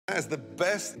That is the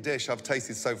best dish I've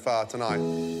tasted so far tonight.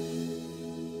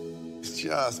 It's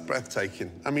just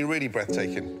breathtaking. I mean, really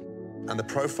breathtaking. And the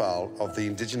profile of the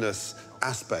indigenous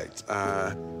aspect,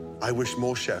 I wish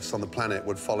more chefs on the planet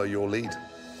would follow your lead.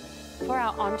 For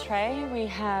our entree, we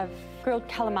have grilled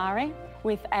calamari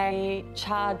with a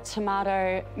charred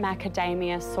tomato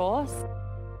macadamia sauce.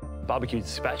 Barbecued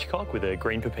spatchcock with a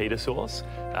green pepita sauce,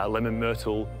 lemon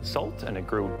myrtle salt, and a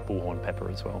grilled bullhorn pepper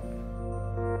as well.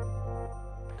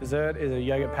 Dessert is a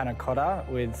yogurt panna cotta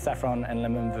with saffron and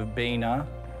lemon verbena,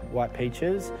 white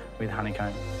peaches with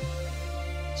honeycomb.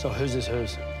 So whose is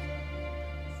whose?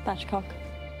 Spatchcock.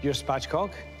 Your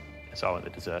spatchcock? So I want the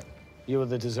dessert. You were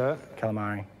the dessert?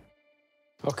 Calamari.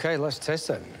 OK, let's taste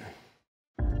it.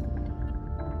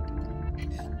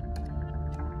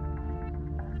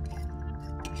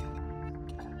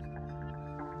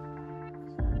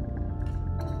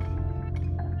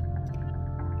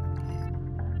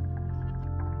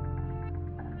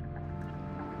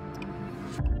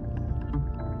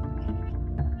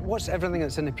 What's everything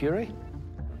that's in the puree?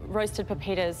 Roasted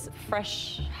pepitas,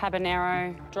 fresh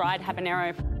habanero, dried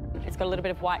habanero. It's got a little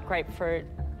bit of white grapefruit,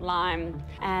 lime,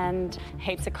 and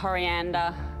heaps of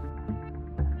coriander.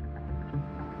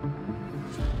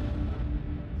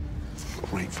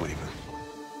 Great flavour.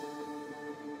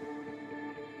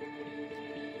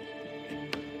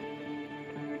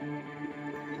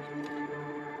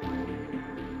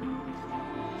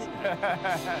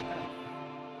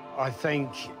 I think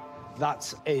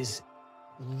that is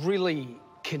really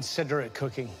considerate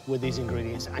cooking with these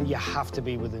ingredients, and you have to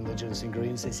be with indigenous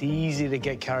ingredients. It's easy to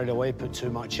get carried away, put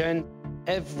too much in.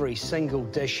 Every single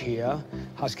dish here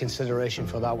has consideration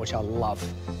for that, which I love.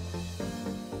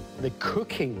 The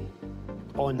cooking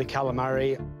on the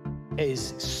calamari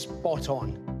is spot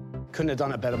on. Couldn't have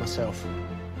done it better myself.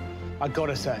 I've got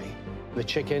to say, the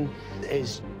chicken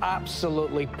is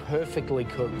absolutely perfectly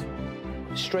cooked.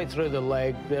 Straight through the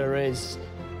leg, there is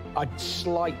a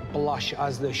slight blush,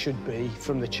 as there should be,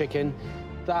 from the chicken.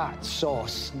 That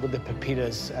sauce with the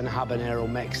pepitas and habanero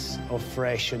mix of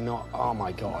fresh and not, oh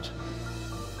my God.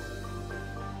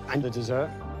 And the dessert.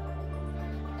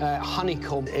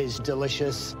 Honeycomb is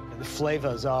delicious. The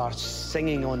flavors are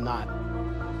singing on that.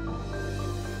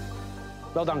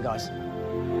 Well done, guys.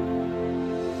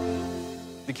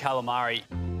 The calamari,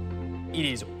 it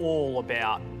is all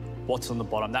about what's on the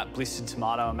bottom. That blistered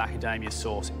tomato and macadamia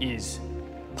sauce is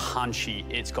punchy.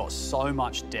 It's got so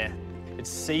much depth. It's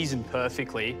seasoned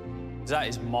perfectly. That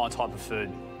is my type of food.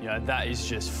 You know, that is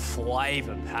just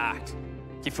flavour-packed.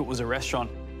 If it was a restaurant,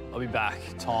 I'll be back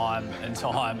time and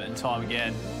time and time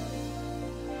again.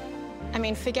 I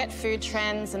mean, forget food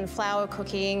trends and flour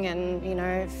cooking and, you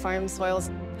know, foam soils.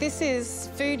 This is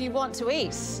food you want to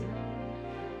eat.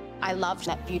 I loved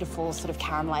that beautiful sort of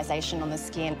caramelisation on the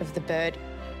skin of the bird.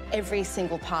 Every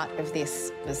single part of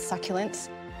this was succulent.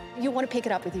 You want to pick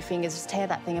it up with your fingers, just tear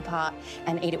that thing apart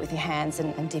and eat it with your hands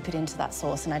and dip it into that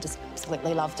sauce, and I just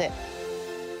absolutely loved it.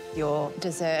 Your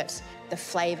dessert, the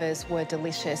flavours were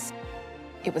delicious.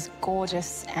 It was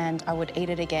gorgeous, and I would eat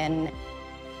it again.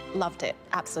 Loved it,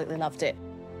 absolutely loved it.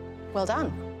 Well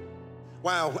done.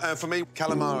 Wow, for me,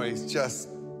 calamari is just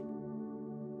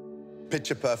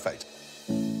picture perfect.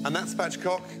 And that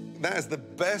spatchcock, that is the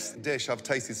best dish I've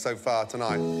tasted so far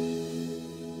tonight.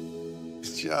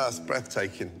 It's just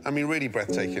breathtaking. I mean, really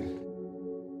breathtaking.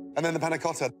 And then the panna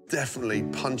cotta, definitely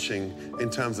punching in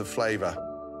terms of flavour.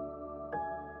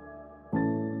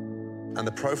 And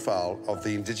the profile of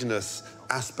the indigenous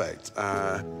aspect,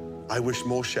 I wish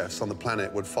more chefs on the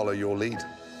planet would follow your lead.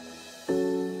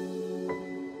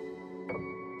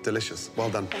 Delicious. Well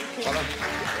done. Well done.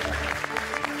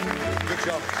 Good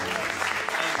job.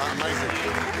 Amazing.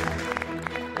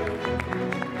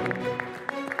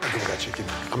 Look at that chicken.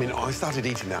 I mean, I started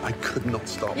eating that. I could not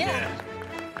stop. Yeah.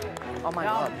 Oh, my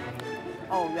God.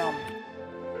 Oh, yum.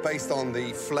 Based on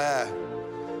the flair,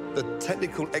 the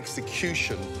technical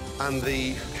execution, and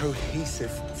the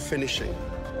cohesive finishing,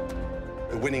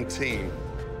 the winning team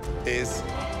is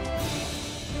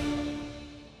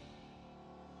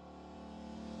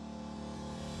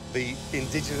the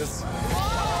indigenous.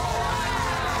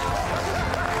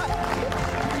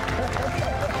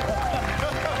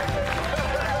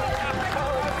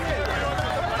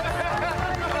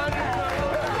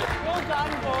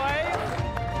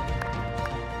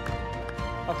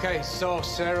 OK, so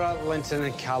Sarah, Linton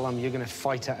and Callum, you're going to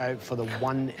fight it out for the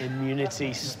one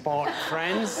immunity spot,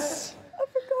 friends. I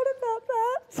forgot about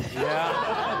that.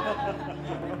 Yeah.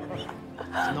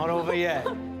 It's not over yet.